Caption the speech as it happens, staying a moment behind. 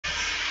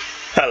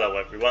Hello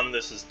everyone,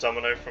 this is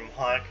Domino from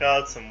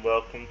Highcards and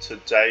welcome to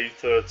day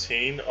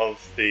 13 of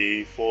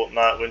the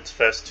Fortnite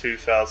Winterfest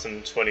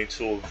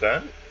 2022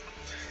 event.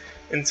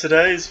 In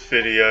today's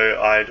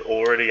video I'd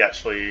already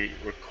actually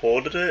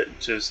recorded it,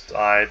 just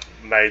I'd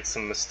made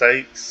some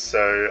mistakes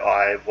so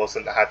I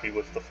wasn't happy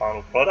with the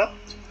final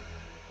product.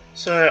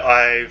 So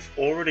I've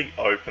already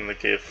opened the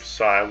gift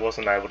so I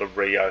wasn't able to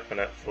reopen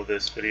it for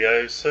this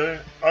video, so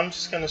I'm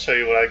just going to show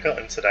you what I got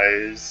in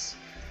today's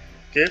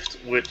gift,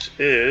 which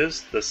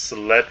is the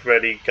Sled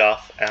Ready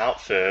Guff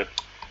outfit.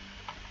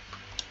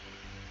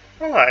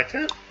 I like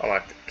it. I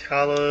like the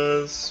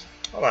colours.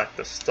 I like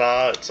the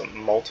star. It's a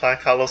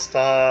multicolour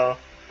star,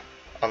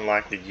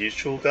 unlike the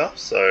usual Guff,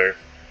 so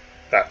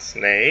that's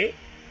neat.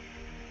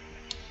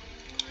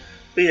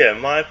 But yeah,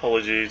 my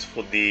apologies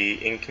for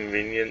the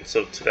inconvenience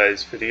of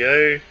today's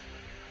video,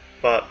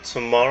 but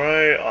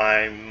tomorrow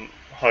I'm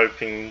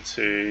hoping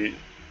to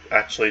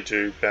actually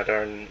do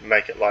better and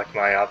make it like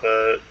my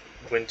other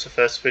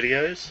Winterfest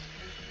videos.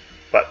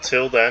 But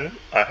till then,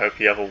 I hope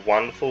you have a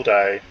wonderful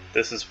day.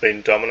 This has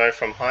been Domino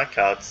from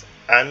Highcards,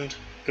 and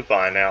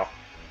goodbye now.